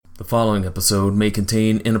The following episode may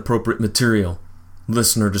contain inappropriate material.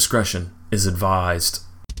 Listener discretion is advised.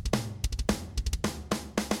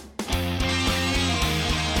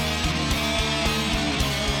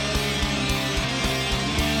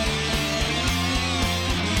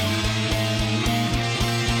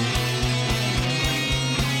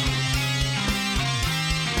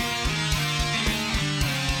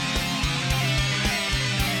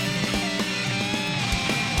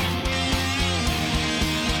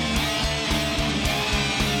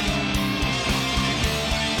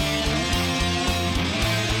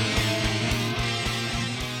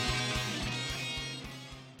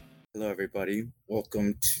 Hello, everybody.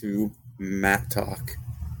 Welcome to Mattalk.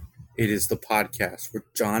 It is the podcast where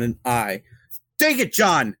John and I... Dang it,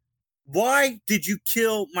 John! Why did you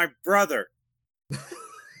kill my brother?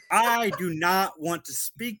 I do not want to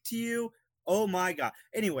speak to you. Oh, my God.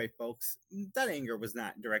 Anyway, folks, that anger was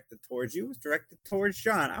not directed towards you. It was directed towards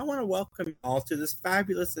John. I want to welcome you all to this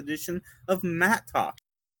fabulous edition of Mattalk.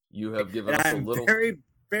 You have given us a little... I'm very,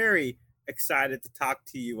 very excited to talk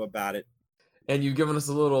to you about it. And you've given us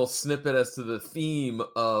a little snippet as to the theme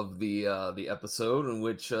of the episode, in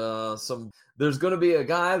which there's going to be a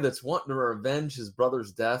guy that's wanting to revenge his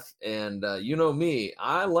brother's death, and you know me,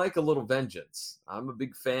 I like a little vengeance. I'm a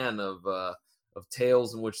big fan of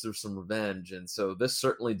tales in which there's some revenge, and so this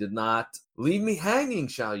certainly did not leave me hanging,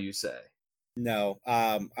 shall you say? No,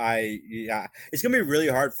 it's gonna be really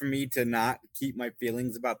hard for me to not keep my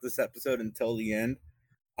feelings about this episode until the end.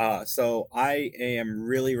 So I am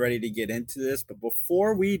really ready to get into this, but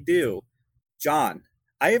before we do, John,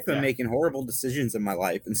 I have been making horrible decisions in my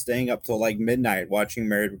life and staying up till like midnight watching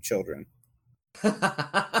Married with Children.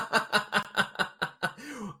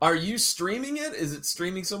 Are you streaming it? Is it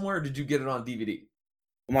streaming somewhere, or did you get it on DVD?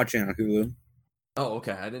 I'm watching it on Hulu. Oh,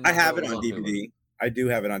 okay. I have it on DVD. Hulu. I do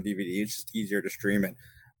have it on DVD. It's just easier to stream it.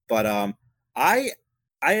 But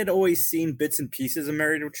I had always seen bits and pieces of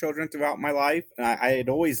Married with Children throughout my life, and I had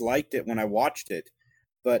always liked it when I watched it.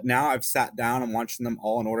 But now I've sat down and watching them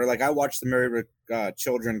all in order. Like, I watch the Married with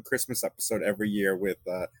Children Christmas episode every year with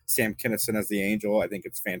Sam Kinison as the angel. I think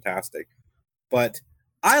it's fantastic. But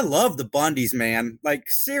I love the Bundys, man. Like,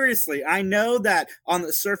 seriously, I know that on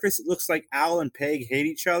the surface it looks like Al and Peg hate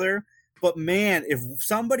each other. But, man, if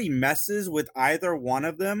somebody messes with either one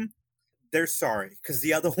of them, they're sorry, because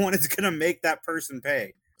the other one is going to make that person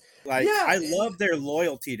pay. Like, yeah, I love their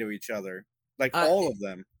loyalty to each other, like all of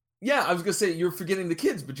them. Yeah, I was going to say, you're forgetting the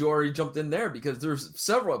kids, but you already jumped in there, because there's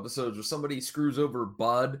several episodes where somebody screws over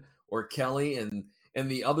Bud or Kelly, and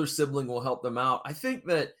the other sibling will help them out. I think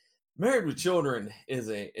that Married with Children is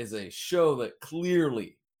a show that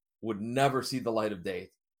clearly would never see the light of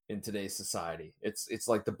day in today's society. It's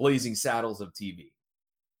like the Blazing Saddles of TV.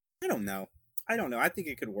 I don't know. I think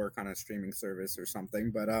it could work on a streaming service or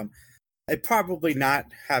something, but I'd probably not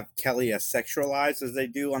have Kelly as sexualized as they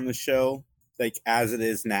do on the show, like as it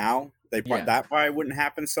is now. That probably wouldn't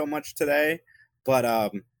happen so much today,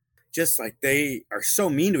 but just like they are so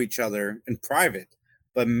mean to each other in private.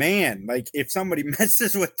 But man, like if somebody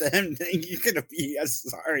messes with them, then you're gonna be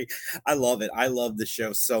sorry. I love it. I love the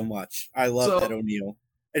show so much. I love Ed O'Neill,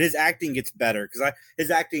 and his acting gets better because his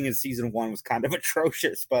acting in season 1 was kind of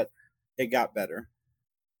atrocious, but it got better.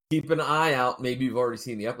 Keep an eye out. Maybe you've already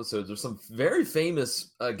seen the episodes. There's some very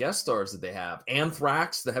famous guest stars that they have.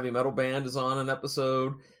 Anthrax, the heavy metal band, is on an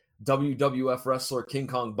episode. WWF wrestler King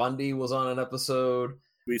Kong Bundy was on an episode.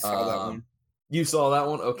 We saw that one. You saw that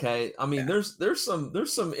one? Okay. I mean, there's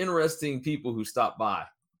some interesting people who stopped by.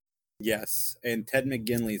 Yes, and Ted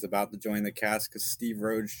McGinley's about to join the cast because Steve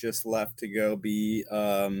Rhodes just left to go be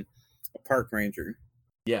a park ranger.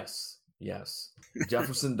 Yes.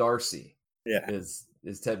 Jefferson Darcy. Yeah.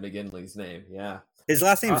 Is Ted McGinley's name. Yeah. His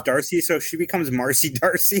last name's Darcy, so she becomes Marcy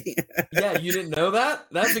Darcy. Yeah, you didn't know that?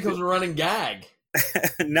 That becomes a running gag.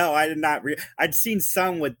 No, I did not. I'd seen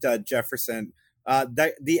some with Jefferson.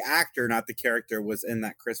 The actor, not the character, was in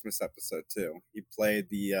that Christmas episode, too. He played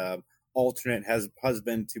the alternate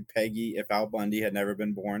husband to Peggy if Al Bundy had never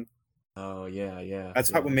been born. Oh, yeah.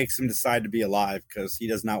 That's what makes him decide to be alive, because he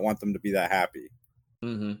does not want them to be that happy.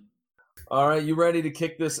 Mm-hmm. All right, you ready to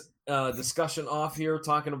kick this discussion off here,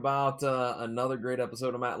 talking about another great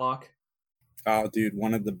episode of Mattalk? Oh, dude,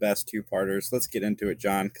 one of the best two-parters. Let's get into it,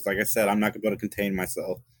 John, because like I said, I'm not going to be able to contain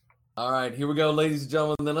myself. All right, here we go, ladies and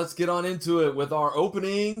gentlemen. Then let's get on into it with our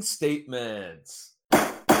opening statements.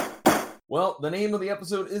 Well, the name of the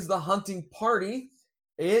episode is The Hunting Party.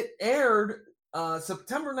 It aired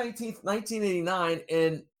September 19th, 1989,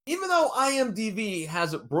 and even though IMDb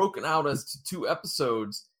has it broken out as to 2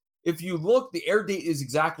 episodes, if you look, the air date is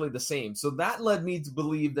exactly the same. So that led me to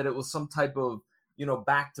believe that it was some type of,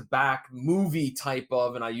 back-to-back movie type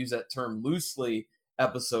of, and I use that term loosely,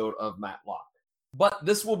 episode of Mattalk. But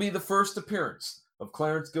this will be the first appearance of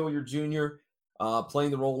Clarence Gilliard Jr.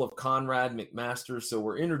 Playing the role of Conrad McMaster. So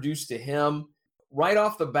we're introduced to him right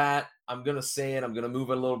off the bat. I'm going to say it. I'm going to move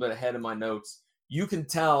it a little bit ahead in my notes. You can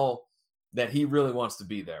tell that he really wants to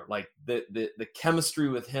be there. Like the chemistry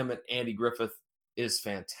with him and Andy Griffith is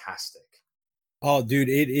fantastic. Oh, dude,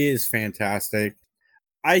 it is fantastic.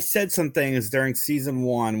 I said some things during season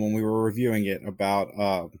 1 when we were reviewing it about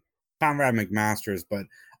Conrad McMasters, but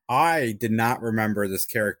I did not remember this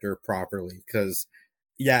character properly because,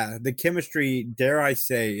 yeah, the chemistry, dare I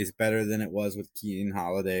say, is better than it was with Keaton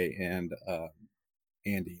Holiday and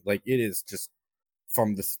Andy. Like, it is just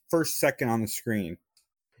from the first second on the screen.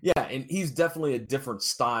 Yeah, and he's definitely a different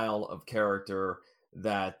style of character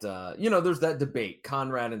that, there's that debate,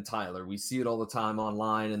 Conrad and Tyler. We see it all the time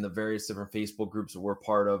online in the various different Facebook groups that we're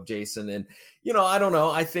part of, Jason. And, I don't know.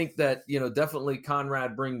 I think that, definitely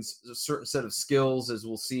Conrad brings a certain set of skills, as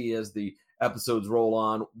we'll see as the episodes roll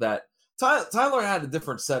on, that Tyler had a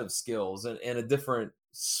different set of skills and a different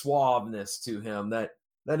suaveness to him that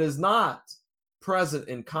is not present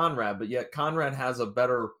in Conrad, but yet Conrad has a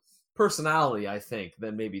better personality, I think,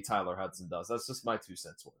 than maybe Tyler Hudson does. That's just my 2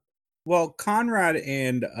 cents worth. Well, Conrad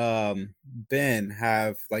and Ben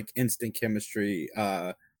have like instant chemistry.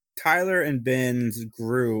 Tyler and Ben's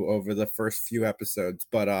grew over the first few episodes,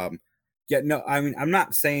 but yeah, no, I mean, I'm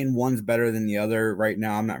not saying one's better than the other right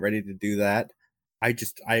now. I'm not ready to do that.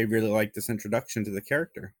 I really like this introduction to the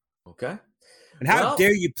character. Okay. And how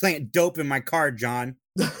dare you plant dope in my car, John?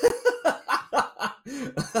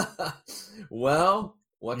 Well,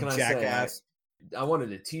 what can I say? I wanted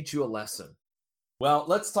to teach you a lesson. Well,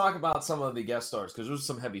 let's talk about some of the guest stars because there's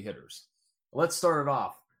some heavy hitters. Let's start it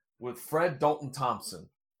off with Fred Dalton Thompson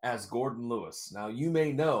as Gordon Lewis. Now, you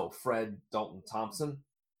may know Fred Dalton Thompson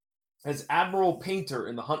as Admiral Painter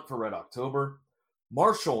in The Hunt for Red October,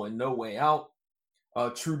 Marshall in No Way Out,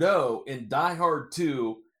 Trudeau in Die Hard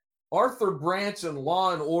 2, Arthur Branch in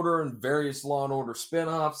Law and Order and various Law and Order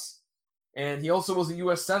spinoffs. And he also was a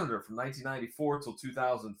U.S. Senator from 1994 till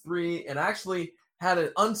 2003 and actually had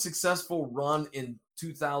an unsuccessful run in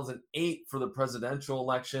 2008 for the presidential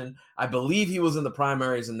election. I believe he was in the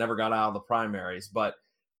primaries and never got out of the primaries. But,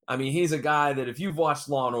 I mean, he's a guy that if you've watched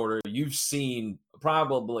Law and Order, you've seen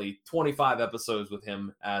probably 25 episodes with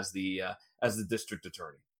him as the district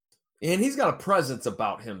attorney. And he's got a presence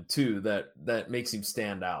about him, too, that makes him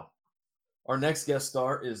stand out. Our next guest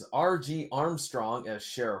star is R.G. Armstrong as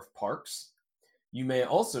Sheriff Parks. You may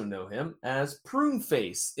also know him as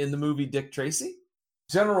Pruneface in the movie Dick Tracy,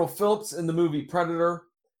 General Phillips in the movie Predator,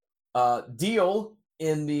 Deal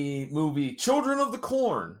in the movie Children of the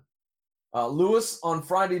Corn, Lewis on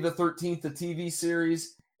Friday the 13th, the TV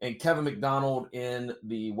series, and Kevin McDonald in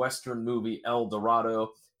the Western movie El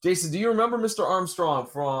Dorado. Jason, do you remember Mr. Armstrong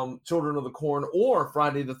from Children of the Corn or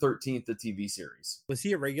Friday the 13th, the TV series? Was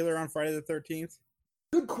he a regular on Friday the 13th?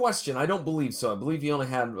 Good question. I don't believe so. I believe he only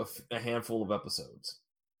had a handful of episodes.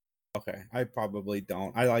 Okay, I probably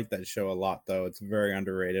don't. I like that show a lot, though. It's very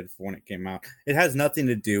underrated for when it came out. It has nothing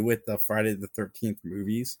to do with the Friday the 13th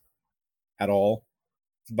movies at all.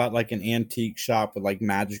 It's about like an antique shop with like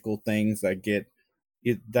magical things that get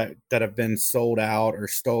that have been sold out or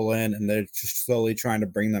stolen, and they're just slowly trying to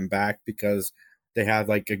bring them back because they have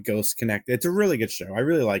like a ghost connect. It's a really good show. I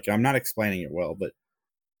really like it. I'm not explaining it well, but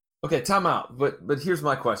okay, time out. But here's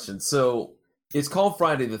my question. So it's called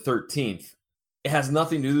Friday the 13th. It has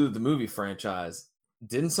nothing to do with the movie franchise.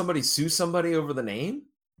 Didn't somebody sue somebody over the name?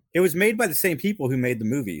 It was made by the same people who made the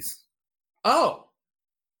movies. Oh.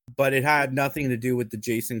 But it had nothing to do with the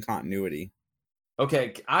Jason continuity.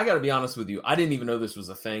 Okay, I got to be honest with you. I didn't even know this was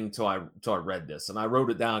a thing till I read this, and I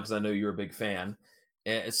wrote it down because I know you're a big fan.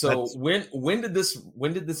 So when did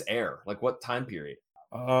this air? Like what time period?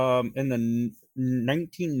 In the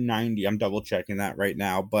 1990. I'm double checking that right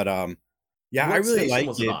now, but yeah, what I really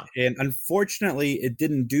liked it. And unfortunately, it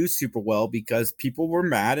didn't do super well because people were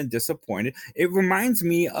mad and disappointed. It reminds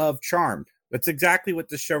me of Charmed. That's exactly what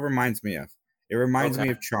the show reminds me of. It reminds me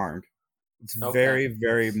of Charmed. It's very,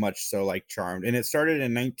 very much so like Charmed. And it started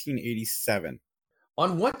in 1987.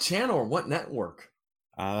 On what channel or what network?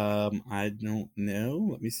 I don't know.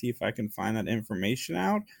 Let me see if I can find that information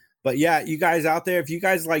out. But yeah, you guys out there, if you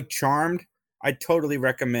guys like Charmed, I totally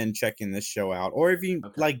recommend checking this show out. Or if you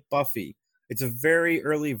like Buffy, it's a very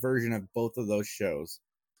early version of both of those shows.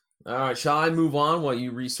 All right, shall I move on while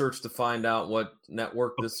you research to find out what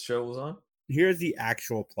network this show was on? Here's the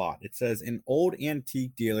actual plot. It says, an old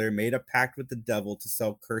antique dealer made a pact with the devil to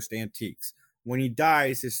sell cursed antiques. When he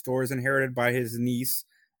dies, his store is inherited by his niece,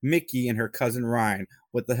 Mickey and her cousin Ryan.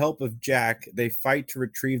 With the help of Jack, they fight to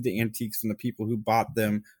retrieve the antiques from the people who bought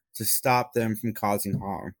them to stop them from causing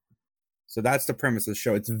harm. So that's the premise of the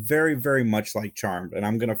show. It's very, very much like Charmed, and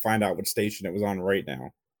I'm going to find out what station it was on right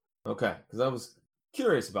now. Okay, because I was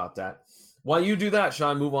curious about that. While you do that, should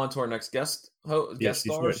I move on to our next guest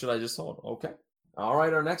star, or should I just hold? Okay. All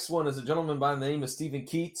right, our next one is a gentleman by the name of Stephen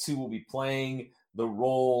Keats, who will be playing the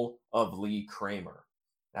role of Lee Kramer.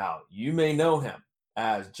 Now, you may know him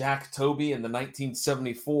as Jack Toby in the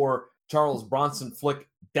 1974 Charles Bronson flick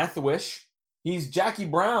Death Wish. He's Jackie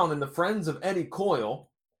Brown in The Friends of Eddie Coyle,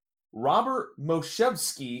 Robert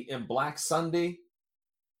Moshevsky in Black Sunday,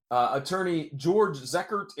 attorney George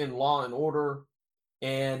Zeckert in Law and Order,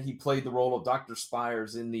 and he played the role of Dr.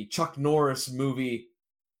 Spires in the Chuck Norris movie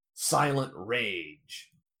Silent Rage.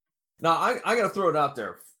 Now, I got to throw it out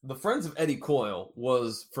there. The Friends of Eddie Coyle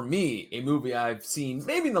was, for me, a movie I've seen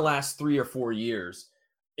maybe in the last 3 or 4 years,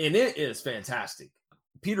 and it is fantastic.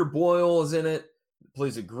 Peter Boyle is in it,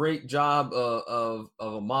 plays a great job of a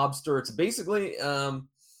mobster. It's basically a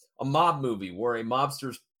mob movie where a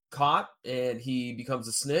mobster's caught and he becomes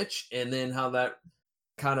a snitch, and then how that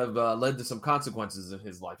kind of led to some consequences in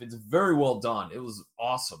his life. It's very well done. It was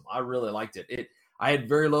awesome. I really liked it. I had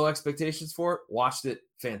very low expectations for it. Watched it.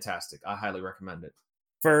 Fantastic. I highly recommend it.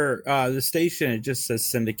 For the station, it just says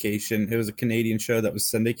syndication. It was a Canadian show that was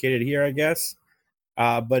syndicated here, I guess.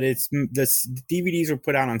 But the DVDs were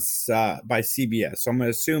put out on by CBS. So I'm going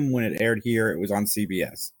to assume when it aired here, it was on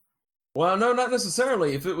CBS. Well, no, not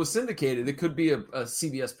necessarily. If it was syndicated, it could be a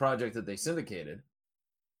CBS project that they syndicated.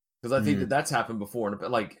 Because I think that's happened before.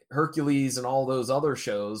 Like Hercules and all those other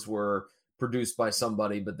shows were produced by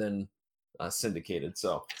somebody, but then syndicated.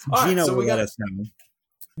 So Gino will let us know.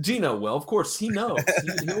 Gino will, of course, he knows.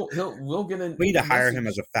 We'll get in. We need to hire him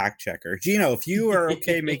as a fact checker. Gino, if you are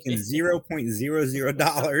okay making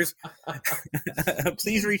 $0.00,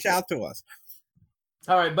 please reach out to us.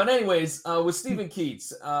 All right, but anyways, with Stephen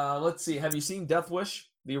Keats, let's see. Have you seen Death Wish,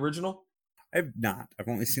 the original? I've not. I've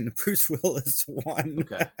only seen the Bruce Willis one.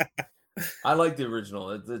 Okay. I like the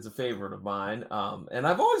original. It's a favorite of mine. And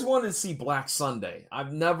I've always wanted to see Black Sunday. I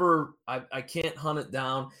can't hunt it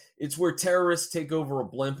down. It's where terrorists take over a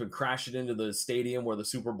blimp and crash it into the stadium where the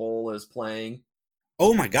Super Bowl is playing.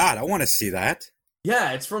 Oh my God, I want to see that.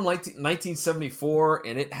 Yeah, it's from like 1974,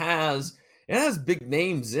 and it has big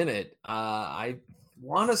names in it. I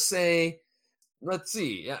want to say, let's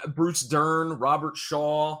see, Bruce Dern, Robert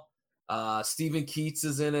Shaw, Stephen Keats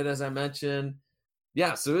is in it, as I mentioned.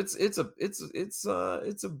 Yeah, so it's a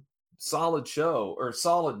solid show, or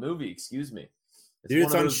solid movie, excuse me.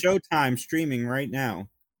 It's on Showtime streaming right now.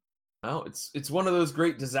 Oh, it's one of those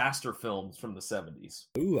great disaster films from the 70s.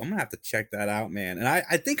 Ooh, I'm gonna have to check that out, man. And I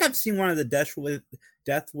think I've seen one of the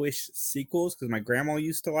Death Wish sequels because my grandma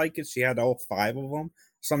used to like it. She had all 5 of them,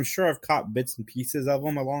 so I'm sure I've caught bits and pieces of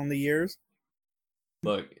them along the years.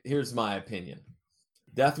 Look, here's my opinion.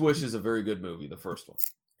 Death Wish is a very good movie, the first one.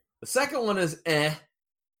 The second one is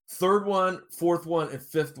Third one, fourth one, and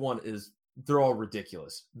fifth one they're all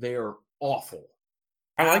ridiculous. They are awful.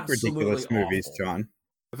 I like ridiculous movies, John.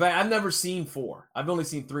 In fact, I've never seen 4. I've only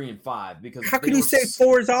seen 3 and 5 because how can you say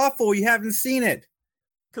 4 is awful? You haven't seen it.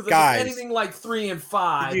 Because if it's anything like 3 and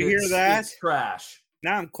 5, did you hear that? It's trash.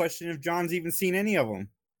 Now I'm questioning if John's even seen any of them.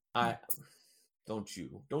 Don't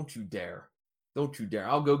you dare. Don't you dare.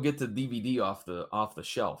 I'll go get the DVD off the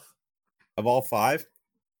shelf. Of all 5?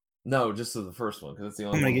 No, just of the first one, because it's the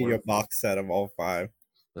only I'm one. going to get you a box set of all 5.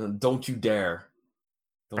 Don't you dare.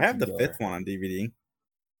 I have the 5th one on DVD.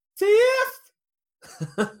 5th?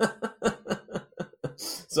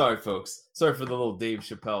 Sorry, folks. Sorry for the little Dave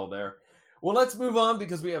Chappelle there. Well, let's move on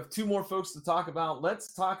because we have 2 more folks to talk about.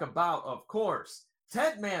 Let's talk about, of course,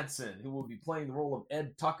 Ted Manson, who will be playing the role of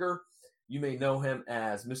Ed Tucker. You may know him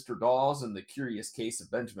as Mr. Dawes in The Curious Case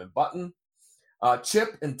of Benjamin Button.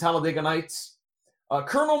 Chip in Talladega Nights.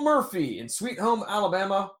 Colonel Murphy in Sweet Home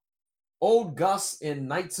Alabama. Old Gus in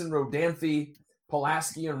Knights and Rodanthe.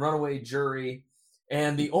 Pulaski in Runaway Jury.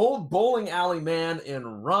 And the old bowling alley man in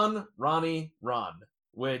Run, Ronnie, Run.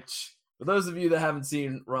 Which, for those of you that haven't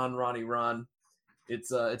seen Run, Ronnie, Run, it's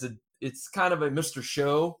kind of a Mr.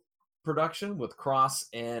 Show production with Cross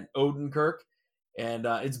and Odenkirk. And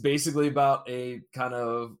it's basically about a kind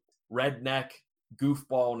of redneck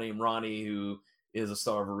goofball named Ronnie who is a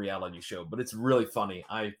star of a reality show. But it's really funny.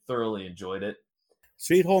 I thoroughly enjoyed it.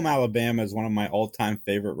 Sweet Home Alabama is one of my all-time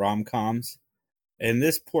favorite rom-coms. And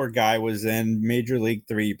this poor guy was in Major League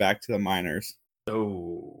 3, Back to the Minors.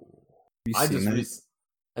 Oh.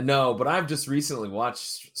 No, but I've just recently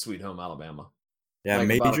watched Sweet Home Alabama. Yeah,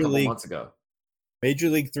 about a couple months ago. Major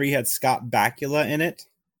League 3 had Scott Bakula in it.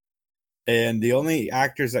 And the only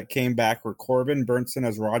actors that came back were Corbin Burnson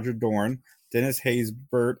as Roger Dorn, Dennis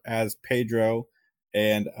Haysbert as Pedro,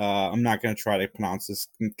 and I'm not going to try to pronounce this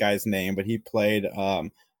guy's name, but he played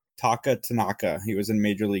Taka Tanaka. He was in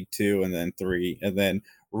Major League 2 and then 3. And then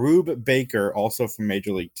Rube Baker, also from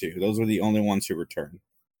Major League 2. Those were the only ones who returned.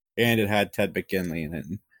 And it had Ted McGinley in it.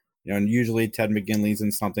 And, and usually Ted McGinley's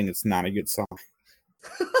in something, it's not a good sign.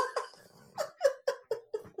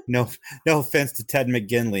 No offense to Ted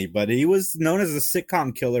McGinley, but he was known as a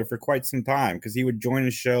sitcom killer for quite some time because he would join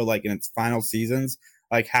a show like in its final seasons,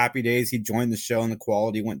 like Happy Days. He joined the show and the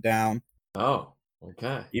quality went down. Oh,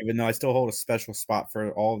 okay. Even though I still hold a special spot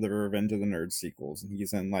for all of the Revenge of the Nerds sequels, and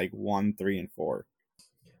he's in like 1, 3, and 4.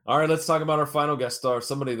 All right, let's talk about our final guest star,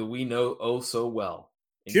 somebody that we know oh so well.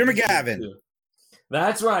 Shooter McGavin.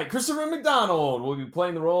 That's right. Christopher McDonald will be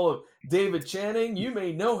playing the role of David Channing. You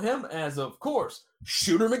may know him as, of course,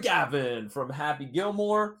 Shooter McGavin from Happy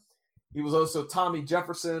Gilmore. He was also Tommy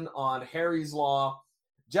Jefferson on Harry's Law,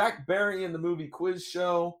 Jack Barry in the movie Quiz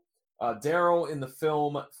Show, Daryl in the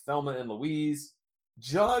film Thelma and Louise,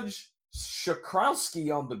 Judge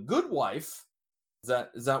Shakrowski on The Good Wife.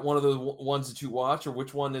 Is that one of the ones that you watch, or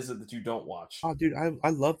which one is it that you don't watch? Oh, dude, I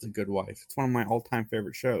love The Good Wife. It's one of my all-time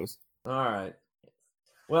favorite shows. All right.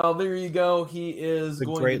 Well, there you go. He is it's a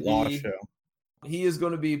going great to be law show. He is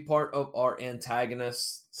going to be part of our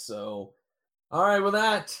antagonist. So, all right, with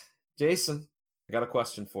that, Jason, I got a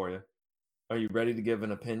question for you. Are you ready to give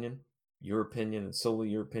an opinion? Your opinion and solely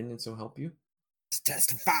your opinion, so help you? Let's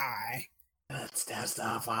testify. Let's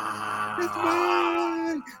testify.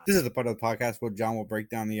 This is the part of the podcast where John will break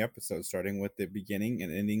down the episode, starting with the beginning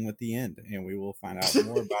and ending with the end, and we will find out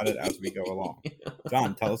more about it as we go along.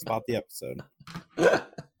 John, tell us about the episode.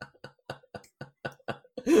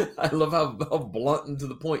 I love how blunt and to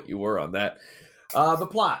the point you were on that. The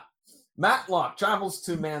plot. Mattalk travels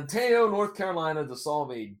to Manteo, North Carolina to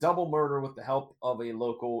solve a double murder with the help of a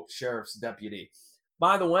local sheriff's deputy.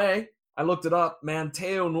 By the way, I looked it up.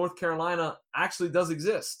 Manteo, North Carolina actually does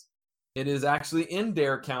exist. It is actually in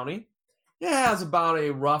Dare County. It has about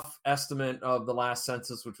a rough estimate of the last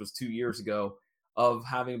census, which was 2 years ago, of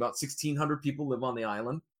having about 1,600 people live on the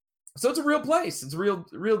island. So it's a real place. It's a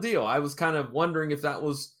real deal. I was kind of wondering if that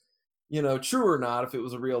was, true or not, if it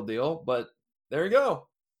was a real deal. But there you go.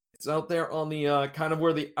 It's out there on the kind of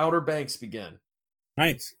where the Outer Banks begin.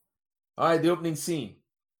 Nice. All right, the opening scene.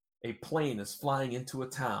 A plane is flying into a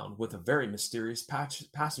town with a very mysterious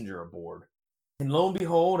passenger aboard. And lo and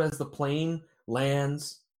behold, as the plane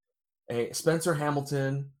lands, Spencer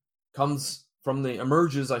Hamilton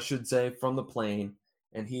emerges, I should say, from the plane,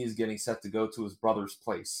 and he is getting set to go to his brother's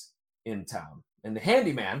place in town. And the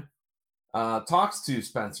handyman talks to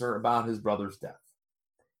Spencer about his brother's death.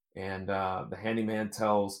 And the handyman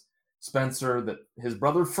tells Spencer that his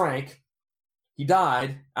brother Frank, he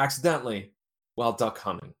died accidentally while duck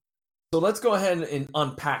hunting. So let's go ahead and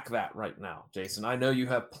unpack that right now, Jason. I know you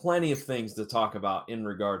have plenty of things to talk about in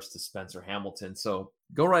regards to Spencer Hamilton. So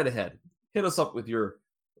go right ahead. Hit us up with your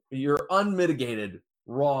unmitigated,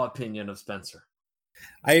 raw opinion of Spencer.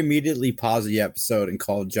 I immediately paused the episode and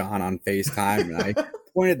called John on FaceTime, and I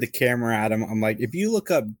pointed the camera at him. I'm like, if you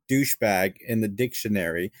look up douchebag in the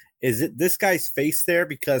dictionary, is it this guy's face there?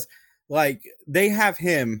 Because, they have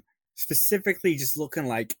him specifically just looking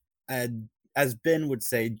like as Ben would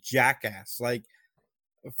say, jackass.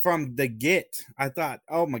 From the get, I thought,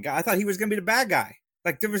 oh my God, I thought he was going to be the bad guy.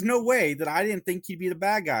 There was no way that I didn't think he'd be the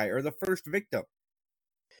bad guy or the first victim.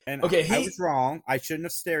 And okay, I was wrong. I shouldn't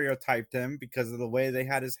have stereotyped him because of the way they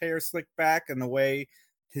had his hair slicked back and the way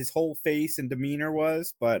his whole face and demeanor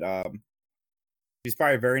was. But he's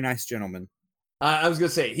probably a very nice gentleman. I was going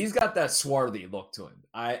to say, he's got that swarthy look to him.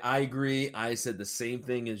 I agree. I said the same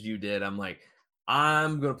thing as you did. I'm like,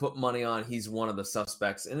 I'm going to put money on he's one of the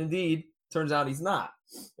suspects. And indeed, turns out he's not.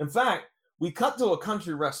 In fact, we cut to a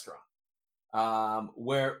country restaurant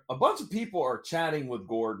where a bunch of people are chatting with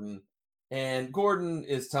Gordon. And Gordon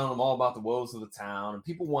is telling them all about the woes of the town. And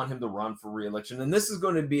people want him to run for re-election. And this is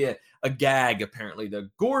going to be a gag, apparently. That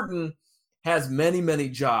Gordon has many, many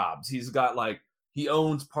jobs. He's got he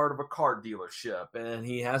owns part of a car dealership. And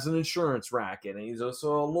he has an insurance racket. And he's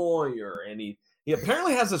also a lawyer. And he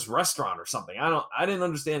apparently has this restaurant or something. I didn't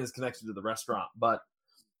understand his connection to the restaurant, but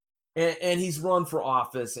and he's run for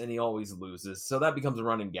office and he always loses. So that becomes a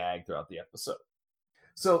running gag throughout the episode.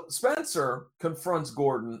 So Spencer confronts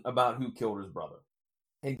Gordon about who killed his brother.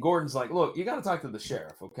 And Gordon's like, look, you got to talk to the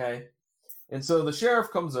sheriff, okay? And so the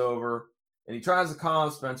sheriff comes over and he tries to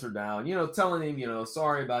calm Spencer down, telling him,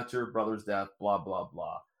 sorry about your brother's death, blah, blah,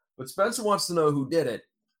 blah. But Spencer wants to know who did it.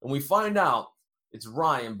 And we find out it's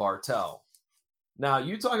Ryan Bartell. Now,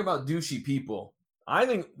 you talk about douchey people. I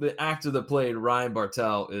think the actor that played Ryan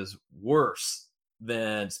Bartell is worse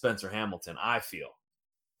than Spencer Hamilton, I feel.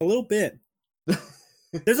 A little bit.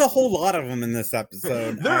 There's a whole lot of them in this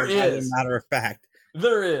episode. There is. As a matter of fact.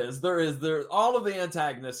 There is. All of the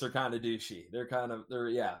antagonists are kind of douchey.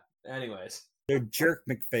 Yeah. Anyways. They're jerk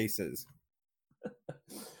McFaces.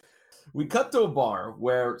 We cut to a bar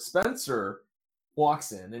where Spencer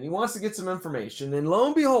walks in and he wants to get some information. And lo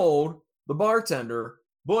and behold, the bartender,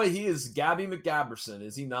 boy, he is Gabby McGabberson,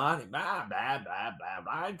 is he not? Blah, blah, blah, blah.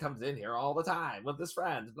 Ryan comes in here all the time with his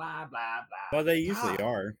friends, blah, blah, blah. Well, they usually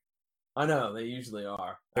are. I know, they usually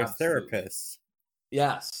are. They're therapists.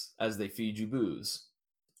 Yes, as they feed you booze.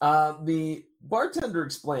 The bartender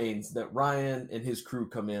explains that Ryan and his crew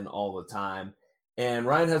come in all the time, and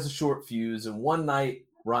Ryan has a short fuse, and one night,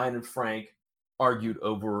 Ryan and Frank argued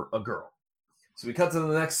over a girl. So we cut to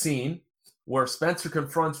the next scene, where Spencer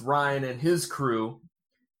confronts Ryan and his crew,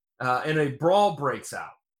 and a brawl breaks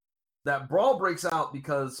out. That brawl breaks out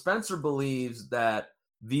because Spencer believes that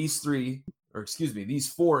these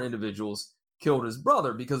four individuals killed his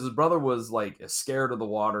brother because his brother was like scared of the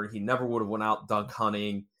water. He never would have went out duck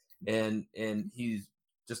hunting, and he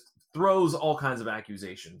just throws all kinds of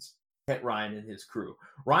accusations at Ryan and his crew.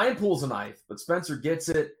 Ryan pulls a knife, but Spencer gets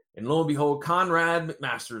it, and lo and behold, Conrad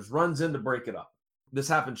McMasters runs in to break it up. This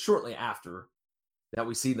happens shortly after that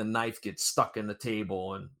we see the knife get stuck in the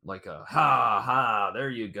table and like a ha, there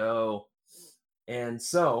you go. And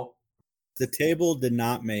so the table did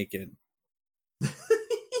not make it.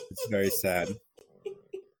 It's very sad.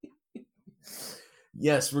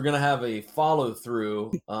 Yes, we're going to have a follow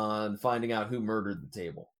through on finding out who murdered the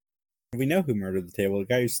table. We know who murdered the table, the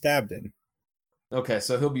guy who stabbed it. Okay,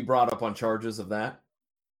 so he'll be brought up on charges of that?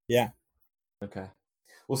 Yeah. Okay.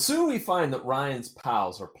 Well, soon we find that Ryan's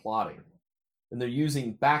pals are plotting, and they're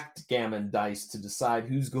using backgammon dice to decide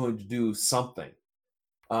who's going to do something.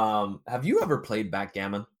 Have you ever played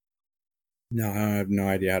backgammon? No, I have no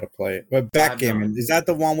idea how to play it. But backgammon, is that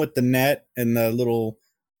the one with the net and the little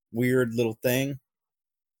weird little thing?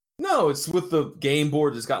 No, it's with the game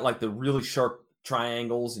board. It's got like the really sharp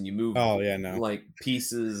triangles, and you move. Oh yeah, no. Like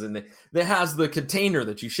pieces, and it has the container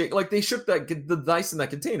that you shake. Like they shook the dice in that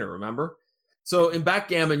container. Remember? So in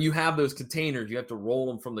backgammon, you have those containers. You have to roll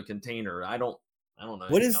them from the container. I don't know.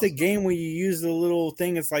 What is the game where you use the little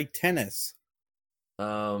thing? It's like tennis.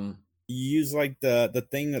 You use like the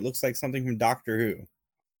thing that looks like something from Doctor Who.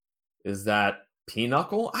 Is that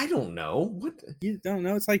Pinochle? I don't know. What? You don't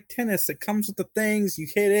know? It's like tennis. It comes with the things. You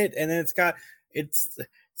hit it, and then it's got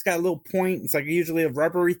a little point. It's like usually a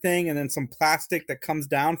rubbery thing, and then some plastic that comes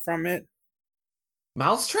down from it.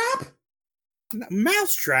 Mousetrap?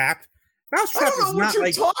 Mousetrap? Mousetrap I don't know is what not you're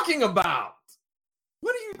like talking about.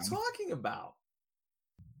 What are you talking about?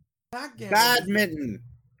 Badminton.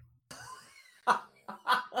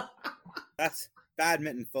 That's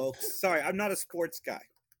badminton, folks. Sorry, I'm not a sports guy.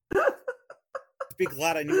 Just be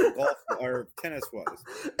glad I knew what golf or tennis was.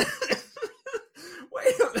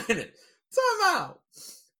 Wait a minute. Time out.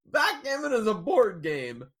 Backgammon is a board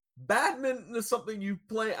game. Badminton is something you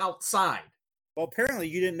play outside. Well, apparently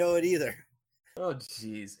you didn't know it either. Oh,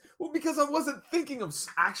 jeez. Well, because I wasn't thinking of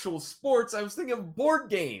actual sports. I was thinking of board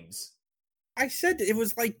games. I said it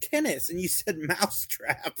was like tennis, and you said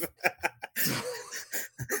mousetrap.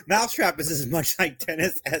 Mousetrap is as much like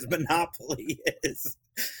tennis as Monopoly is.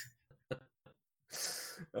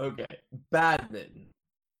 Okay. Badminton.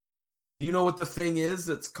 Do you know what the thing is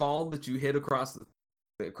that's called that you hit across the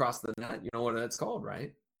net? You know what it's called,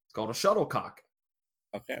 right? It's called a shuttlecock.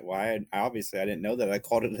 Okay, well, I didn't know that. I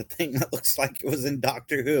called it a thing that looks like it was in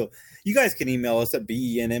Doctor Who. You guys can email us at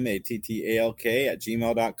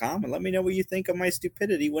benmattalk@gmail.com and let me know what you think of my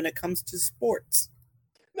stupidity when it comes to sports.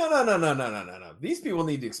 No. These people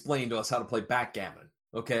need to explain to us how to play backgammon.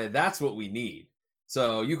 Okay, that's what we need.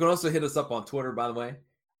 So you can also hit us up on Twitter, by the way,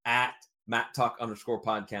 at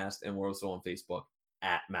 @MattTalk_podcast, and we're also on Facebook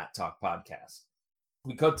at @MattTalkPodcast.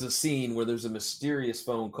 We cut to a scene where there's a mysterious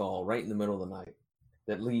phone call right in the middle of the night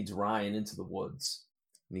that leads Ryan into the woods.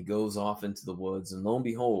 And he goes off into the woods, and lo and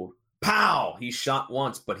behold, pow! He's shot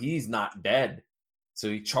once, but he's not dead. So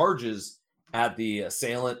he charges at the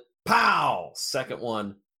assailant. Pow! Second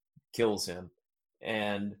one kills him.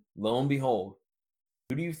 And lo and behold,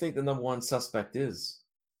 who do you think the number one suspect is?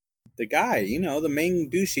 The guy, the main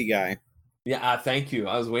douchey guy. Yeah, thank you.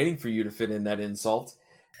 I was waiting for you to fit in that insult.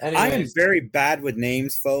 Anyways, I am very bad with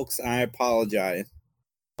names, folks. I apologize.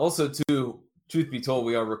 Also, too, truth be told,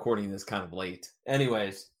 we are recording this kind of late.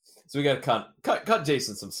 Anyways, so we got to cut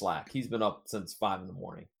Jason some slack. He's been up since 5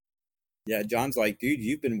 a.m. Yeah, John's like, dude,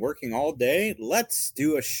 you've been working all day. Let's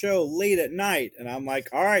do a show late at night. And I'm like,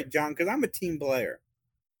 all right, John, because I'm a team player.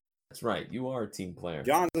 That's right. You are a team player.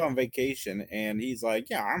 John's on vacation, and he's like,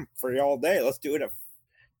 yeah, I'm free all day. Let's do it at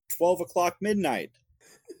 12 o'clock midnight.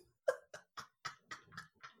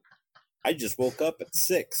 I just woke up at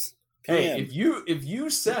 6 p.m. Hey, if you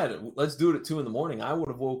said let's do it at 2 a.m, I would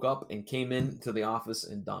have woke up and came into the office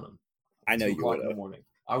and done them. I know you would in have. the morning.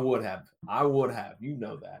 I would have. You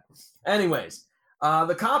know that. Anyways,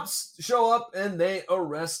 the cops show up and they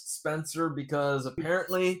arrest Spencer because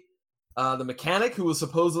apparently the mechanic who was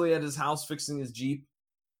supposedly at his house fixing his Jeep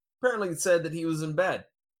apparently said that he was in bed.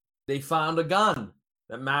 They found a gun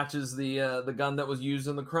that matches the gun that was used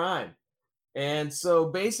in the crime. And so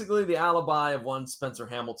basically the alibi of one Spencer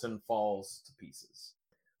Hamilton falls to pieces.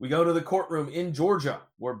 We go to the courtroom in Georgia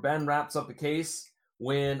where Ben wraps up the case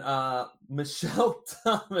when Michelle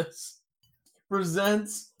Thomas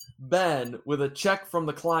presents Ben with a check from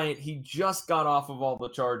the client he just got off of all the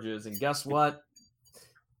charges. And guess what?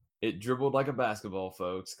 It dribbled like a basketball,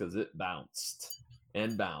 folks, because it bounced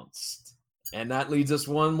and bounced. And that leads us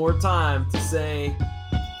one more time to say,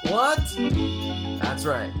 what? That's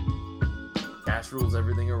right. Cash rules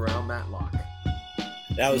everything around Mattalk.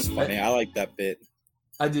 That was funny. I like that bit.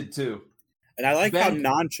 I did too. And I like how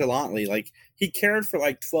nonchalantly, like, he cared for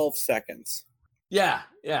like 12 seconds. Yeah.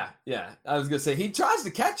 I was going to say, he tries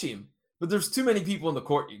to catch him, but there's too many people in the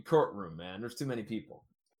courtroom, man. There's too many people.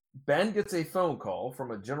 Ben gets a phone call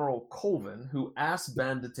from a General Colvin who asks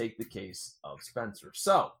Ben to take the case of Spencer.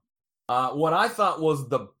 So, what I thought was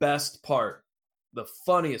the best part, the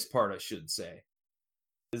funniest part, I should say,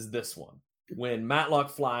 is this one. When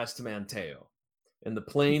Mattalk flies to Manteo and the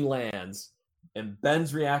plane lands and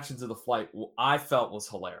Ben's reaction to the flight, I felt was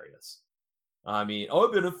hilarious. I mean,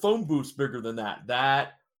 I've been a phone booth bigger than that.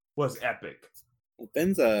 That was epic. Well,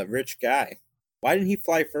 Ben's a rich guy. Why didn't he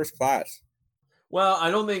fly first class? Well,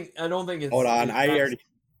 I don't think it's. Hold on, I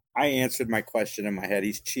answered my question in my head.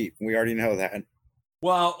 He's cheap. We already know that.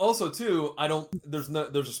 Well, also too, there's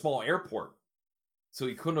a small airport. So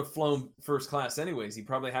he couldn't have flown first class anyways. He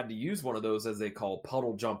probably had to use one of those, as they call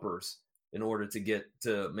puddle jumpers, in order to get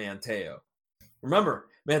to Manteo. Remember,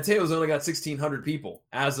 Manteo's only got 1,600 people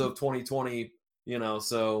as of 2020,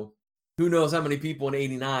 so who knows how many people in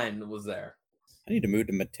 89 was there. I need to move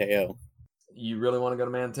to Mateo. You really want to go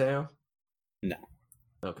to Manteo? No.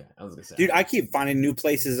 Okay, I was going to say. Dude, I keep finding new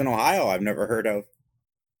places in Ohio I've never heard of.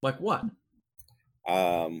 Like what?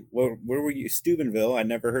 Where were you? Steubenville. I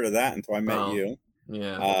never heard of that until I met you.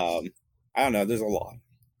 Yeah. I don't know. There's a lot.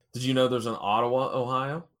 Did you know there's an Ottawa,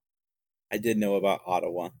 Ohio? I did know about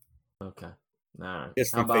Ottawa. Okay. All right.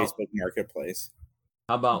 Just from Facebook Marketplace.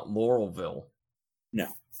 How about Laurelville? No.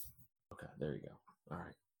 Okay, there you go. All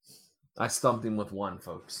right. I stumped him with one,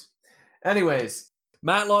 folks. Anyways,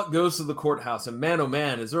 Mattalk goes to the courthouse, and man, oh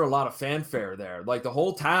man, is there a lot of fanfare there. Like the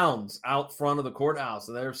whole town's out front of the courthouse,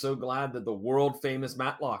 and they're so glad that the world-famous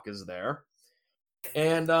Mattalk is there.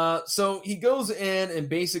 And so he goes in, and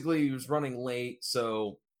basically he was running late,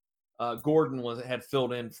 so Gordon had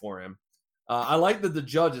filled in for him. I like that the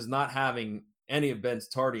judge is not having any of Ben's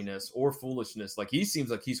tardiness or foolishness. Like, he seems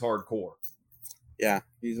like he's hardcore. Yeah,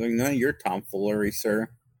 he's like, none of your tomfoolery, sir.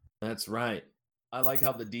 That's right. I like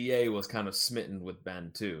how the DA was kind of smitten with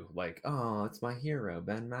Ben, too. Like, oh, it's my hero,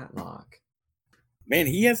 Ben Mattalk. Man,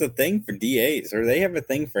 he has a thing for DAs, or they have a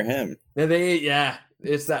thing for him. Yeah,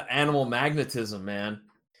 it's that animal magnetism, man.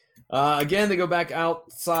 Again, they go back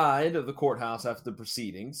outside of the courthouse after the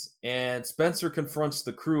proceedings, and Spencer confronts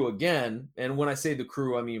the crew again. And when I say the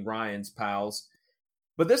crew, I mean Ryan's pals.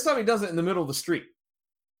 But this time he does it in the middle of the street.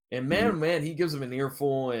 And man, he gives him an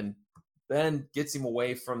earful, and Ben gets him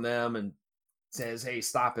away from them and says, hey,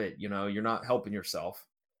 stop it. You're not helping yourself.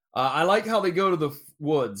 I like how they go to the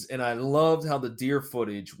woods, and I loved how the deer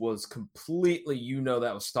footage was completely,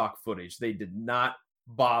 that was stock footage. They did not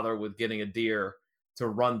bother with getting a deer to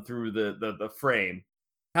run through the frame.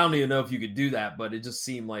 I don't even know if you could do that, but it just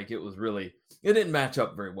seemed like it didn't match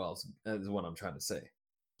up very well, is what I'm trying to say.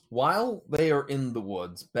 While they are in the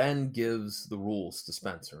woods, Ben gives the rules to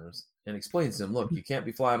Spencer and explains to him, look, you can't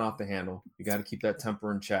be flying off the handle. You got to keep that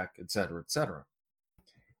temper in check, etc., etc.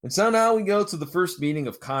 And so now we go to the first meeting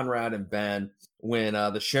of Conrad and Ben when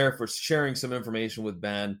the sheriff was sharing some information with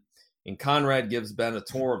Ben, and Conrad gives Ben a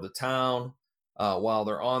tour of the town while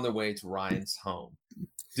they're on their way to Ryan's home.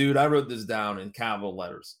 Dude, I wrote this down in capital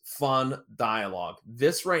letters. Fun dialogue.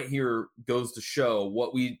 This right here goes to show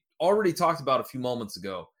what we already talked about a few moments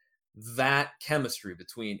ago, that chemistry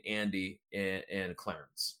between Andy and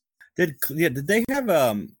Clarence. Did they have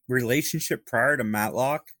a relationship prior to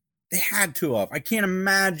Mattalk? They had to have. I can't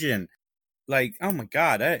imagine like, oh my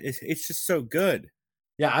god, it's just so good.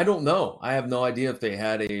 Yeah, I don't know. I have no idea if they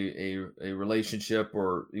had a relationship,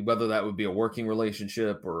 or whether that would be a working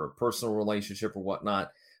relationship or a personal relationship or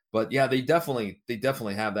whatnot. But yeah, they definitely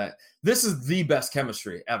have that. This is the best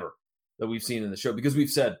chemistry ever that we've seen in the show, because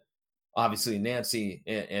we've said obviously Nancy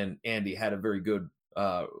and Andy had a very good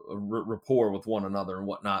rapport with one another and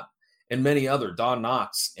whatnot, and many other, Don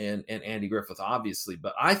Knotts and Andy Griffith, obviously.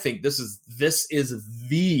 But I think this is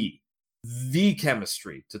the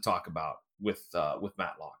chemistry to talk about with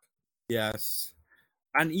Matlock. Yes.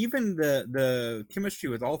 And even the chemistry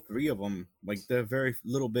with all three of them, like the very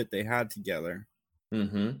little bit they had together.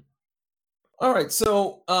 Mm-hmm. All right,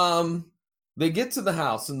 so they get to the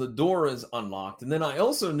house and the door is unlocked, and then I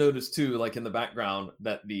also noticed too, like in the background,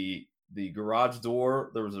 that the garage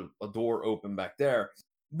door, there was a door open back there,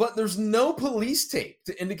 but there's no police tape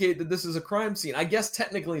to indicate that this is a crime scene. I guess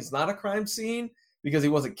technically it's not a crime scene because he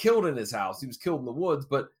wasn't killed in his house; he was killed in the woods.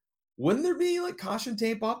 But wouldn't there be like caution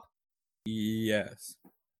tape up? Yes.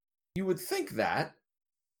 You would think that.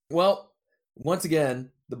 Well, once again,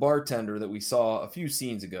 the bartender that we saw a few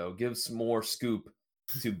scenes ago gives some more scoop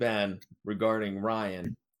to Ben regarding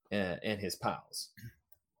Ryan and his pals.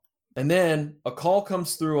 And then a call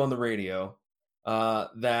comes through on the radio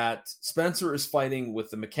that Spencer is fighting with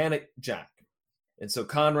the mechanic Jack. And so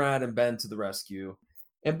Conrad and Ben to the rescue.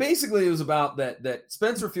 And basically it was about that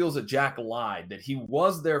Spencer feels that Jack lied, that he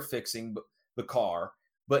was there fixing the car,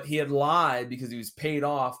 but he had lied because he was paid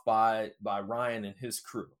off by Ryan and his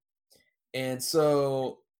crew. And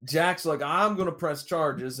so Jack's like, I'm going to press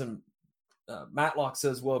charges. And Matlock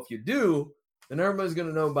says, well, if you do, then everybody's going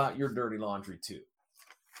to know about your dirty laundry too.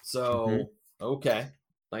 So, okay,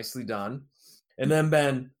 nicely done. And then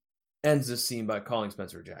Ben ends this scene by calling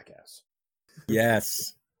Spencer a jackass.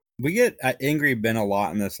 Yes. We get angry Ben a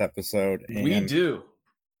lot in this episode. And we do.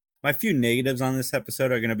 My few negatives on this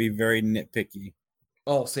episode are going to be very nitpicky.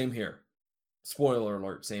 Oh, same here. Spoiler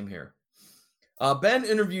alert, same here. Ben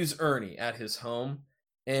interviews Ernie at his home,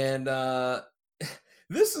 and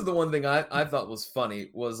this is the one thing I thought was funny,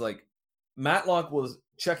 was like Matlock was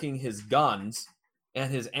checking his guns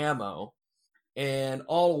and his ammo, and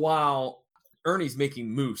all the while Ernie's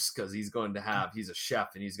making mousse because he's a chef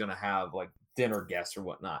and he's going to have like dinner guests or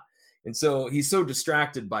whatnot. And so he's so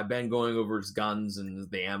distracted by Ben going over his guns and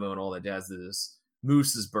the ammo and all that jazz that this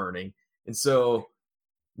mousse is burning. And so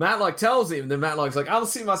Matlock tells him, and then Matlock's like, I'll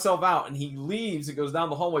see myself out. And he leaves and goes down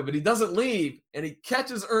the hallway, but he doesn't leave. And he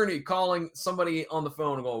catches Ernie calling somebody on the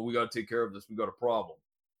phone and going, we got to take care of this. We got a problem.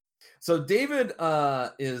 So David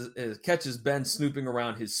catches Ben snooping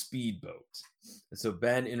around his speedboat. And so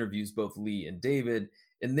Ben interviews both Lee and David.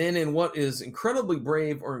 And then in what is incredibly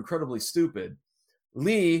brave or incredibly stupid,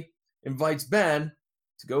 Lee invites Ben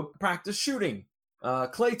to go practice shooting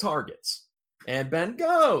clay targets. And Ben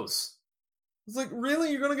goes. It's like,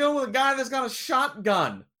 really? You're going to go with a guy that's got a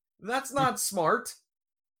shotgun? That's not smart.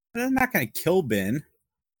 They're not going to kill Ben.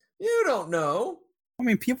 You don't know. I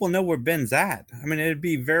mean, people know where Ben's at. I mean, it'd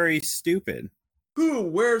be very stupid. Who?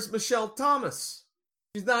 Where's Michelle Thomas?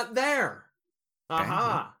 She's not there.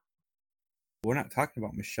 Aha. We're not talking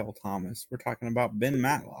about Michelle Thomas. We're talking about Ben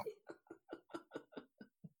Matlock.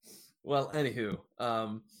 Well, anywho,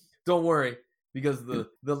 don't worry, because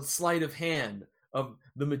the sleight of hand of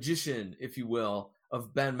the magician, if you will,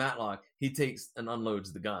 of Ben Matlock, he takes and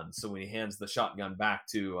unloads the gun. So when he hands the shotgun back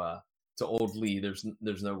to old Lee,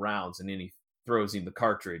 there's no rounds, and then he throws him the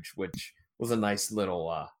cartridge, which was a nice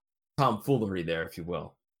little tomfoolery there, if you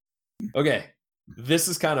will. Okay, this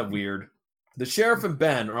is kind of weird. The sheriff and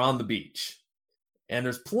Ben are on the beach, and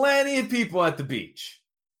there's plenty of people at the beach.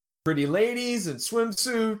 Pretty ladies in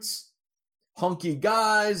swimsuits, hunky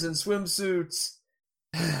guys in swimsuits.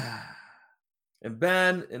 And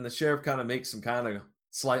Ben and the sheriff kind of make some kind of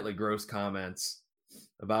slightly gross comments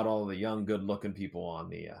about all the young, good-looking people on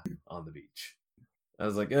the beach. I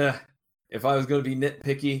was like, if I was going to be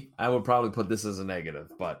nitpicky, I would probably put this as a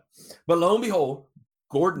negative. But lo and behold,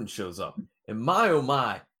 Gordon shows up. And my, oh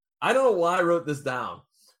my, I don't know why I wrote this down,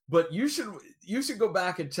 but you should go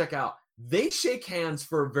back and check out. They shake hands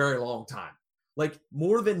for a very long time, like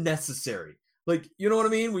more than necessary. Like, you know what I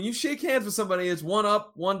mean? When you shake hands with somebody, it's one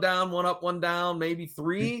up, one down, one up, one down, maybe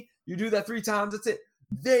three. You do that 3 times, that's it.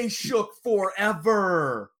 They shook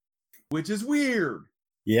forever, which is weird.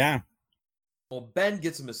 Yeah. Well, Ben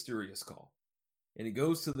gets a mysterious call, and he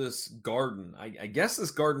goes to this garden. I guess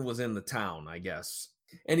this garden was in the town, I guess.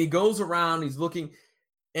 And he goes around, he's looking,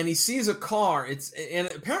 and he sees a car. And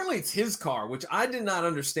apparently it's his car, which I did not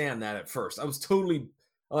understand that at first. I was totally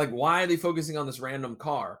like, why are they focusing on this random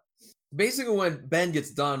car? basically when Ben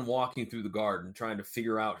gets done walking through the garden trying to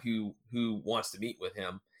figure out who wants to meet with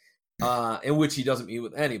him, in which he doesn't meet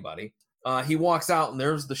with anybody, he walks out and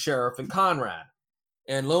there's the sheriff and Conrad.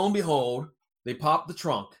 And lo and behold, they pop the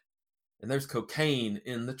trunk and there's cocaine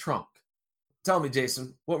in the trunk. Tell me,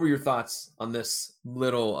 Jason, what were your thoughts on this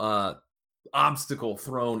little obstacle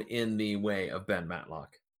thrown in the way of Ben Mattalk?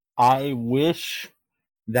 I wish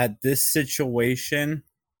that this situation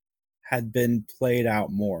had been played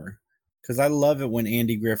out more, because I love it when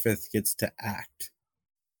Andy Griffith gets to act.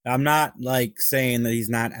 I'm not like saying that he's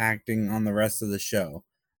not acting on the rest of the show,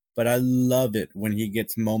 but I love it when he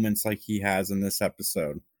gets moments like he has in this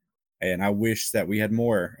episode. And I wish that we had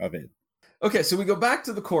more of it. Okay, so we go back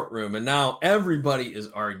to the courtroom, and now everybody is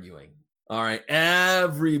arguing. All right,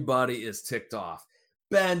 everybody is ticked off.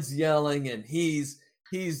 Ben's yelling, and he's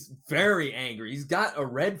very angry. He's got a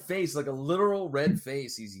red face, like a literal red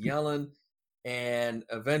face. He's yelling, and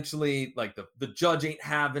eventually, like the judge ain't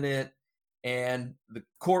having it, and the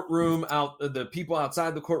courtroom the people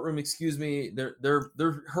outside the courtroom, excuse me, they're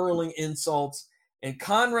hurling insults, and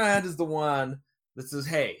Conrad is the one that says,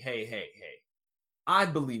 "Hey, hey, hey, hey, I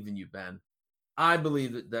believe in you, Ben. I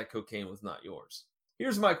believe that cocaine was not yours."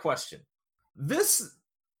 Here's my question. This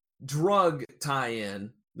drug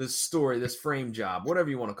tie-in, this story, this frame job, whatever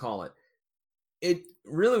you want to call it, it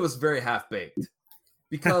really was very half-baked.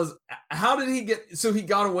 Because how did he get, so he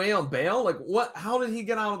got away on bail? Like what, how did he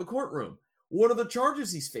get out of the courtroom? What are the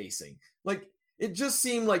charges he's facing? Like it just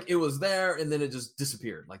seemed like it was there and then it just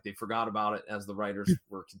disappeared. Like they forgot about it as the writers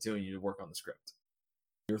were continuing to work on the script.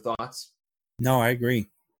 Your thoughts? No, I agree.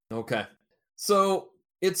 Okay. So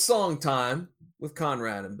it's song time with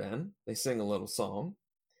Conrad and Ben. They sing a little song.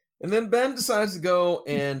 And then Ben decides to go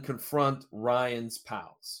and confront Ryan's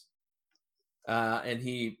pals. And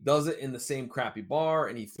he does it in the same crappy bar,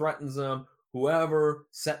 and he threatens them, whoever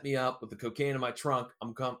set me up with the cocaine in my trunk,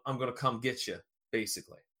 I'm going to come get you,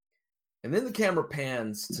 basically. And then the camera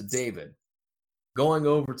pans to David going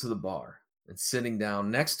over to the bar and sitting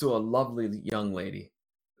down next to a lovely young lady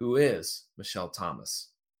who is Michelle Thomas.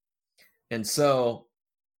 And so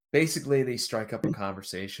basically they strike up a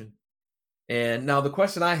conversation. And now the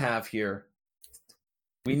question I have here,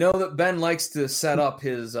 we know that Ben likes to set up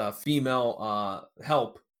his female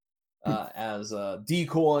help as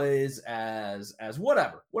decoys, as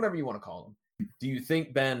whatever you want to call them. Do you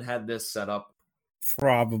think Ben had this set up?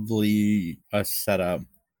 Probably a setup.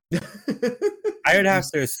 I would have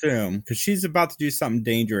to assume, because she's about to do something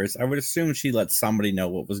dangerous. I would assume she let somebody know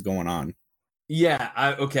what was going on.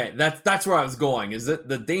 Yeah, okay. That's where I was going. Is that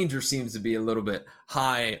the danger seems to be a little bit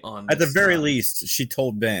high on. At the very least, she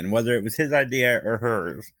told Ben, whether it was his idea or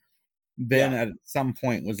hers. Ben at some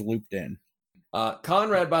point was looped in.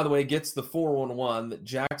 Conrad, by the way, gets the 411 that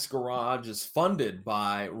Jack's Garage is funded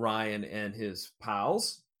by Ryan and his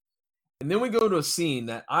pals. And then we go to a scene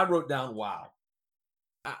that I wrote down, wow.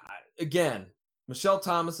 Again, Michelle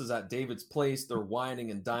Thomas is at David's place. They're whining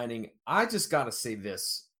and dining. I just got to say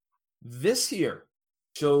this. This here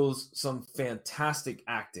shows some fantastic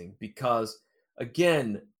acting because,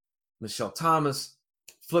 again, Michelle Thomas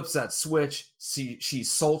flips that switch.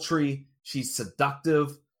 She's sultry. She's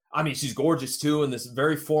seductive. I mean, she's gorgeous, too, in this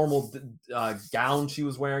very formal gown she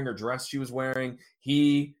was wearing or dress she was wearing.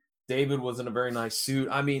 David, was in a very nice suit.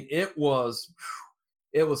 I mean, it was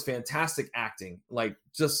fantastic acting, like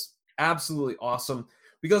just absolutely awesome.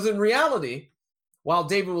 Because in reality, while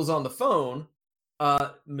David was on the phone,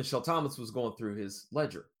 Michelle Thomas was going through his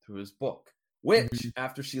ledger, through his book, which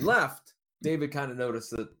after she left, David kind of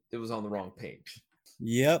noticed that it was on the wrong page.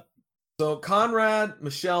 Yep. So Conrad,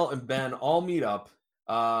 Michelle, and Ben all meet up.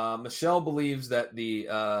 Michelle believes that the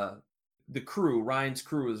crew, Ryan's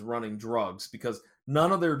crew, is running drugs because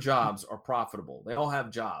none of their jobs are profitable. They all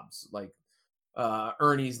have jobs, like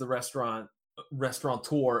Ernie's the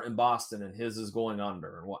restaurateur in Boston, and his is going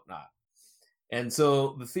under and whatnot. And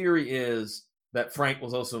so the theory is that Frank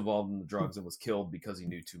was also involved in the drugs and was killed because he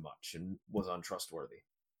knew too much and was untrustworthy.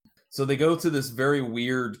 So they go to this very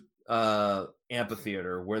weird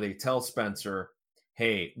amphitheater where they tell Spencer,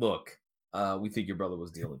 hey, look, we think your brother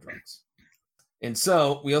was dealing drugs. And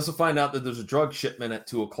so we also find out that there's a drug shipment at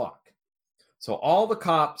 2:00. So all the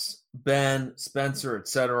cops, Ben, Spencer,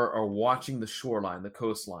 etc., are watching the shoreline, the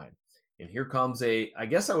coastline. And here comes I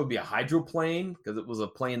guess that would be a hydroplane because it was a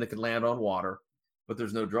plane that could land on water, but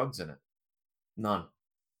there's no drugs in it. None.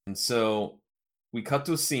 And so we cut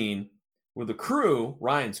to a scene where the crew,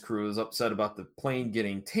 Ryan's crew, is upset about the plane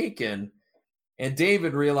getting taken. And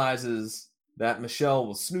David realizes that Michelle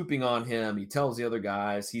was snooping on him. He tells the other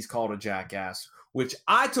guys he's called a jackass, which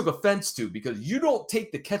I took offense to because you don't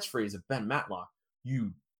take the catchphrase of Ben Mattalk,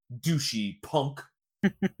 you douchey punk.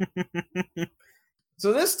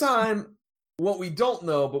 So this time, what we don't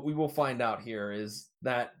know, but we will find out here, is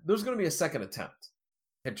that there's going to be a second attempt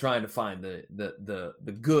at trying to find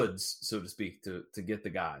the goods, so to speak, to get the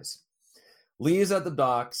guys. Lee is at the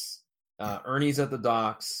docks. Ernie's at the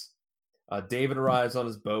docks. David arrives on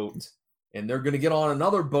his boat, and they're going to get on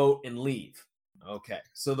another boat and leave. Okay,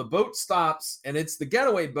 so the boat stops, and it's the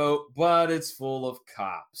getaway boat, but it's full of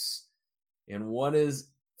cops. And what is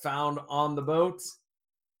found on the boat?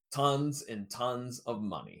 Tons and tons of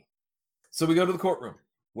money. So we go to the courtroom,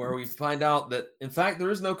 where we find out that, in fact, there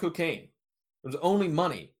is no cocaine. There's only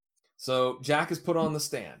money. So Jack is put on the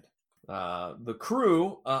stand. The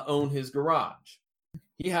crew own his garage.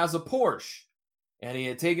 He has a Porsche, and he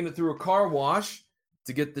had taken it through a car wash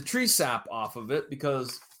to get the tree sap off of it,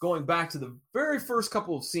 because going back to the very first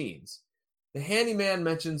couple of scenes, the handyman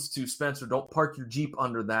mentions to Spencer, don't park your Jeep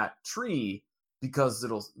under that tree because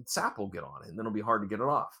sap will get on it, and then it'll be hard to get it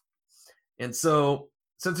off. And so,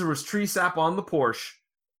 since there was tree sap on the Porsche,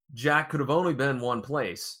 Jack could have only been one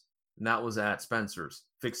place, and that was at Spencer's,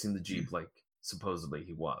 fixing the Jeep like supposedly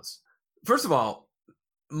he was. First of all,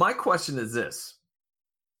 my question is this.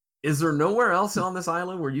 Is there nowhere else on this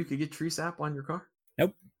island where you could get tree sap on your car?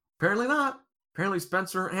 Nope. Apparently not. Apparently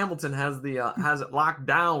Spencer Hamilton has it locked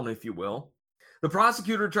down, if you will. The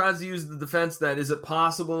prosecutor tries to use the defense that, is it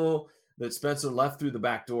possible that Spencer left through the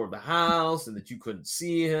back door of the house and that you couldn't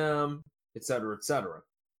see him, et cetera, et cetera.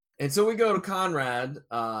 And so we go to Conrad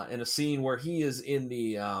in a scene where he is in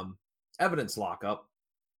the evidence lockup,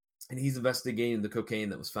 and he's investigating the cocaine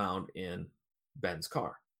that was found in Ben's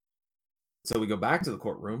car. So we go back to the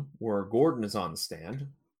courtroom where Gordon is on the stand,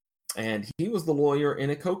 and he was the lawyer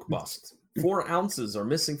in a coke bust. 4 ounces are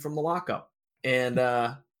missing from the lockup. And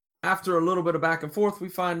after a little bit of back and forth, we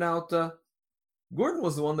find out Gordon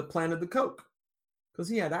was the one that planted the coke because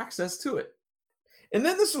he had access to it. And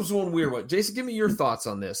then this was one weird one. Jason, give me your thoughts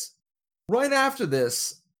on this. Right after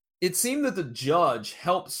this, it seemed that the judge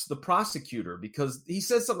helps the prosecutor because he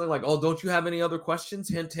says something like, oh, don't you have any other questions?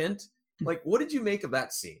 Hint, hint. Like, what did you make of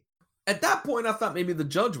that scene? At that point, I thought maybe the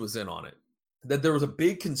judge was in on it, that there was a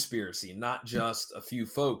big conspiracy, not just a few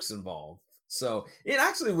folks involved. So it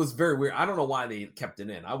actually was very weird. I don't know why they kept it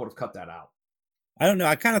in. I would have cut that out. I don't know.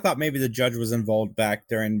 I kind of thought maybe the judge was involved back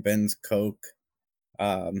during Ben's coke.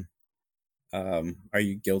 Are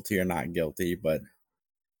you guilty or not guilty? But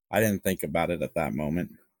I didn't think about it at that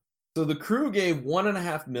moment. So the crew gave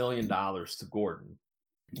 $1.5 million to Gordon,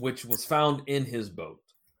 which was found in his boat.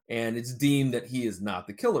 And it's deemed that he is not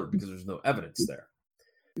the killer because there's no evidence there.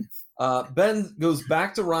 Ben goes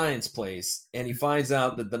back to Ryan's place, and he finds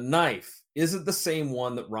out that the knife isn't the same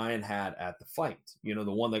one that Ryan had at the fight. You know,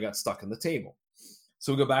 the one that got stuck in the table.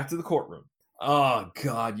 So we go back to the courtroom. Oh,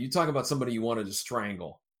 God, you talk about somebody you wanted to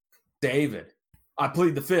strangle. David, I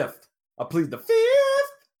plead the fifth. I plead the fifth.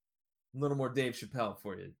 A little more Dave Chappelle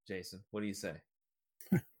for you, Jason. What do you say?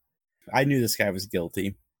 I knew this guy was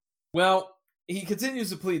guilty. Well, he continues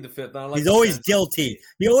to plead the fifth. He's always guilty.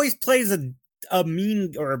 He always plays a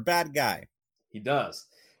mean or a bad guy. He does.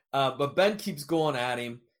 But Ben keeps going at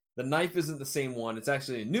him. The knife isn't the same one. It's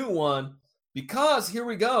actually a new one because here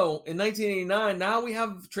we go. In 1989, now we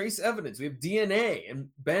have trace evidence. We have DNA, and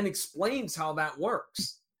Ben explains how that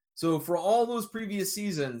works. So for all those previous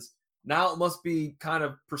seasons, now it must be kind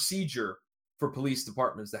of procedure for police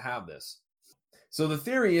departments to have this. So the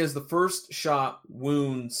theory is the first shot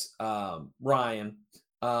wounds Ryan,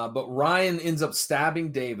 but Ryan ends up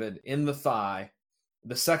stabbing David in the thigh.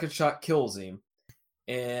 The second shot kills him.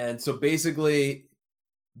 And so basically,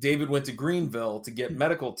 David went to Greenville to get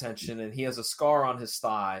medical attention, and he has a scar on his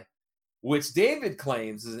thigh, which David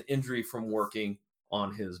claims is an injury from working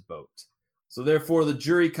on his boat. So therefore, the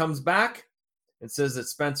jury comes back and says that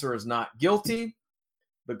Spencer is not guilty.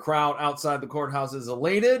 The crowd outside the courthouse is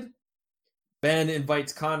elated. Ben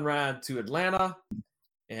invites Conrad to Atlanta,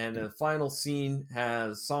 and the final scene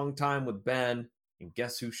has song time with Ben, and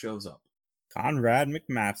guess who shows up? Conrad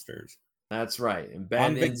McMasters. That's right. And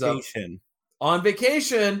Ben ends up on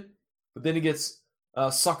vacation, but then he gets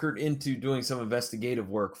suckered into doing some investigative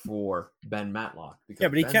work for Ben Mattalk. Yeah,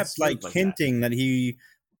 but he kept hinting that he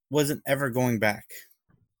wasn't ever going back.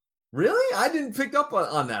 Really? I didn't pick up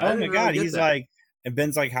on that. Oh my God. He's like, and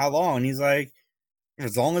Ben's like, how long? And he's like,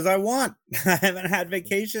 as long as I want. I haven't had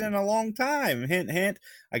vacation in a long time. Hint, hint.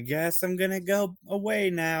 I guess I'm going to go away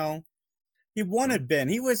now. He wanted Ben.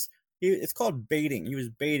 It's called baiting. He was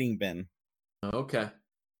baiting Ben. Okay.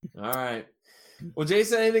 All right. Well,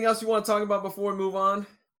 Jason, anything else you want to talk about before we move on?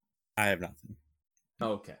 I have nothing.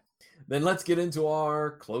 Okay. Then let's get into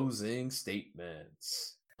our closing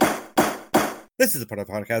statements. This is a part of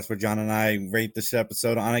the podcast where John and I rate this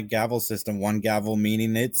episode on a gavel system. 1 gavel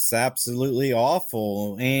meaning it's absolutely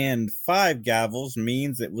awful, and 5 gavels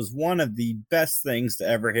means it was one of the best things to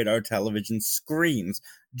ever hit our television screens.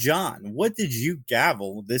 John, what did you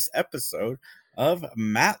gavel this episode of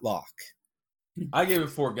Mattalk? I gave it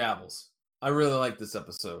 4 gavels. I really like this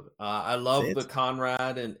episode. I love the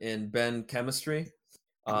Conrad and Ben chemistry.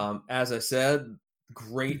 As I said,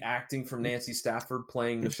 great acting from Nancy Stafford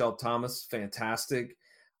playing Michelle Thomas. Fantastic.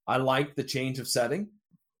 I like the change of setting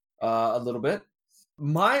a little bit.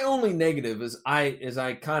 My only negative is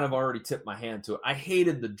I kind of already tipped my hand to it. I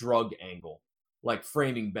hated the drug angle, like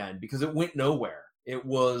framing Ben, because it went nowhere. It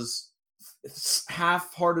was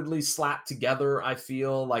half-heartedly slapped together, I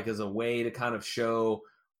feel, like as a way to kind of show,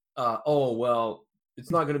 it's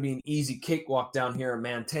not going to be an easy cakewalk down here in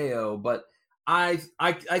Manteo, but I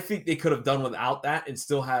think they could have done without that and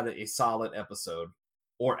still had a solid episode,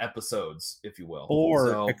 or episodes, if you will.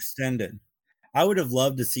 Or extended. I would have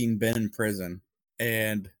loved to seen Ben in prison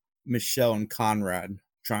and Michelle and Conrad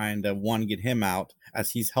trying to, one, get him out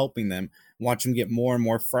as he's helping them, watch him get more and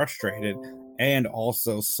more frustrated, and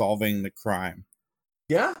also solving the crime.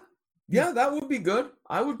 Yeah, that would be good.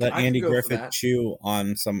 I would let Andy Griffith chew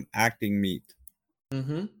on some acting meat.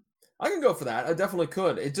 Mm-hmm. I can go for that. I definitely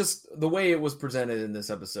could. It just, the way it was presented in this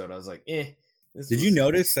episode, I was like, Did you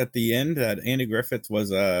notice at the end that Andy Griffith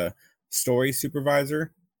was a story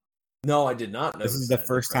supervisor? No, I did not notice. This is the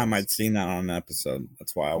first time I'd seen that on an episode.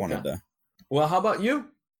 That's why I wanted to. Well, how about you?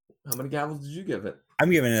 How many gavels did you give it? I'm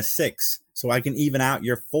giving it a 6, so I can even out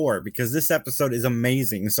your 4, because this episode is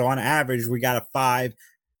amazing. So on average, we got a 5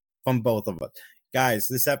 from both of us. Guys,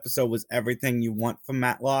 this episode was everything you want from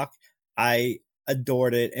Mattalk. I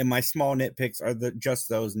adored it, and my small nitpicks are just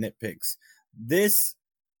those nitpicks.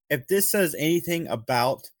 If this says anything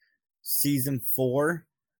about season 4,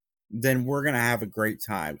 then we're gonna have a great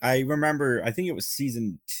time. I remember, I think it was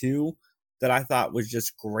season 2 that I thought was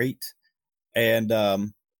just great, and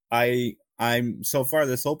I'm so far,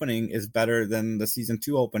 this opening is better than the season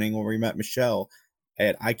 2 opening where we met Michelle,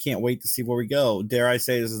 and I can't wait to see where we go. Dare I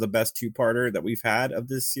say this is the best 2-parter that we've had of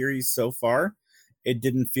this series so far. It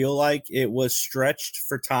didn't feel like it was stretched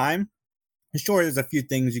for time. Sure, there's a few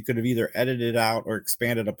things you could have either edited out or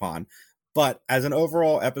expanded upon, but as an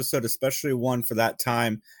overall episode, especially one for that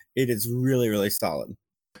time, it is really, really solid.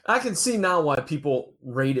 I can see now why people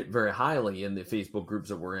rate it very highly in the Facebook groups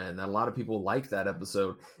that we're in. That a lot of people like that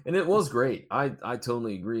episode, and it was great. I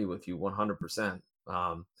totally agree with you 100%.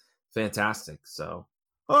 Fantastic. So,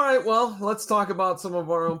 all right, well, let's talk about some of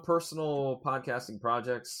our own personal podcasting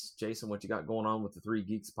projects. Jason, what you got going on with the Three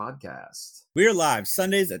Geeks podcast? We're live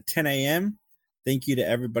Sundays at 10 a.m. Thank you to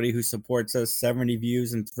everybody who supports us. 70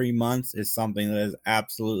 views in 3 months is something that is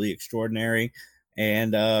absolutely extraordinary.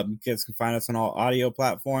 And you guys can find us on all audio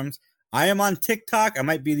platforms. I am on TikTok. I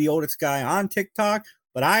might be the oldest guy on TikTok,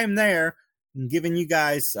 but I am there giving you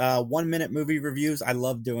guys 1-minute movie reviews. I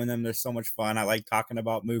love doing them. They're so much fun. I like talking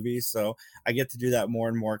about movies, so I get to do that more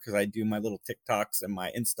and more because I do my little TikToks and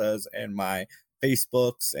my Instas and my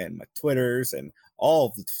Facebooks and my Twitters and all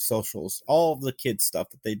of the socials, all of the kids stuff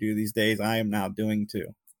that they do these days. I am now doing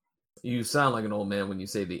too. You sound like an old man when you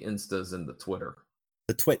say the Instas and the Twitter.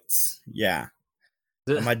 The twits, yeah.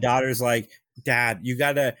 And my daughter's like, Dad,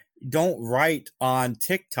 don't write on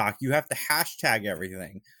TikTok. You have to hashtag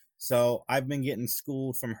everything. So I've been getting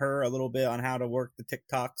schooled from her a little bit on how to work the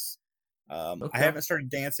TikToks. Okay. I haven't started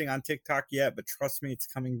dancing on TikTok yet, but trust me, it's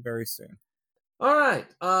coming very soon. All right.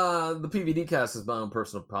 The PVD Cast is my own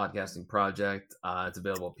personal podcasting project. It's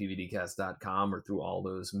available at pvdcast.com or through all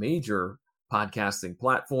those major podcasting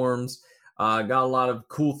platforms. Got a lot of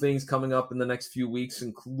cool things coming up in the next few weeks,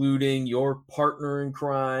 including your partner in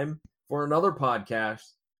crime for another podcast.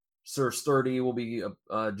 Sir Sturdy will be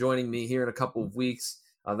joining me here in a couple of weeks.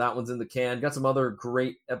 That one's in the can. Got some other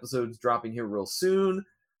great episodes dropping here real soon.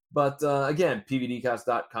 But again,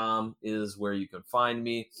 pvdcast.com is where you can find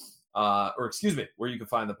me. Where you can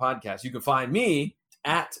find the podcast. You can find me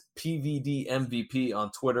at PVDMVP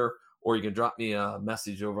on Twitter, or you can drop me a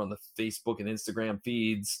message over on the Facebook and Instagram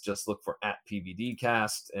feeds. Just look for at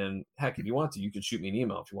PVDcast. And heck, if you want to, you can shoot me an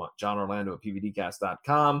email if you want. JohnOrlando at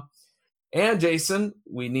PVDcast.com. And Jason,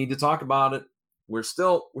 we need to talk about it. We're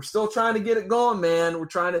still trying to get it going, man.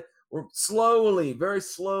 We're slowly, very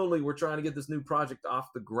slowly, we're trying to get this new project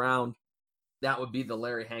off the ground. That would be the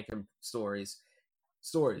Larry Hankin stories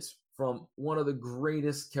from one of the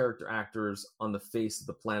greatest character actors on the face of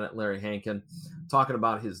the planet, Larry Hankin, talking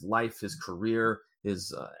about his life, his career,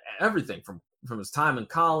 his everything from his time in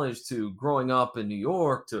college to growing up in New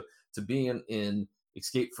York to being in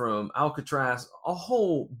Escape from Alcatraz, a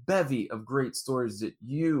whole bevy of great stories that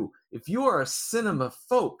if you are a cinema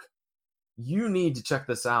folk, you need to check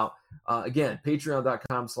this out. Again,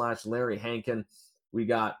 patreon.com/Larry Hankin. We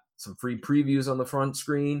got some free previews on the front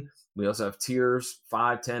screen. We also have tiers,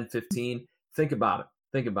 5, 10, 15. Think about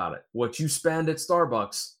it. What you spend at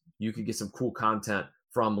Starbucks, you could get some cool content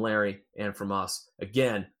from Larry and from us.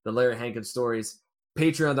 Again, the Larry Hankin stories,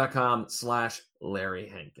 patreon.com/Larry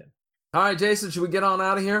Hankin. All right, Jason, should we get on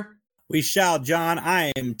out of here? We shall, John.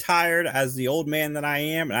 I am tired as the old man that I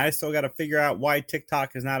am, and I still got to figure out why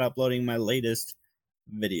TikTok is not uploading my latest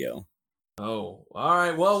video. Oh, all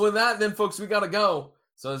right. Well, with that, then, folks, we got to go.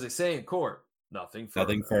 So as they say in court, nothing further.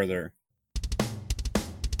 Nothing further.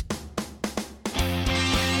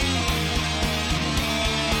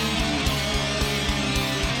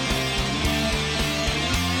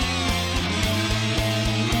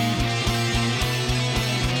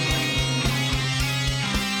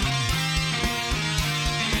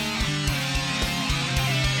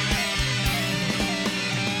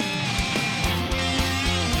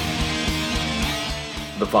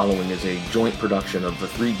 The following is a joint production of the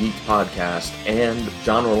Three Geeks Podcast and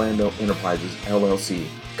John Orlando Enterprises, LLC.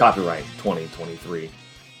 Copyright 2023.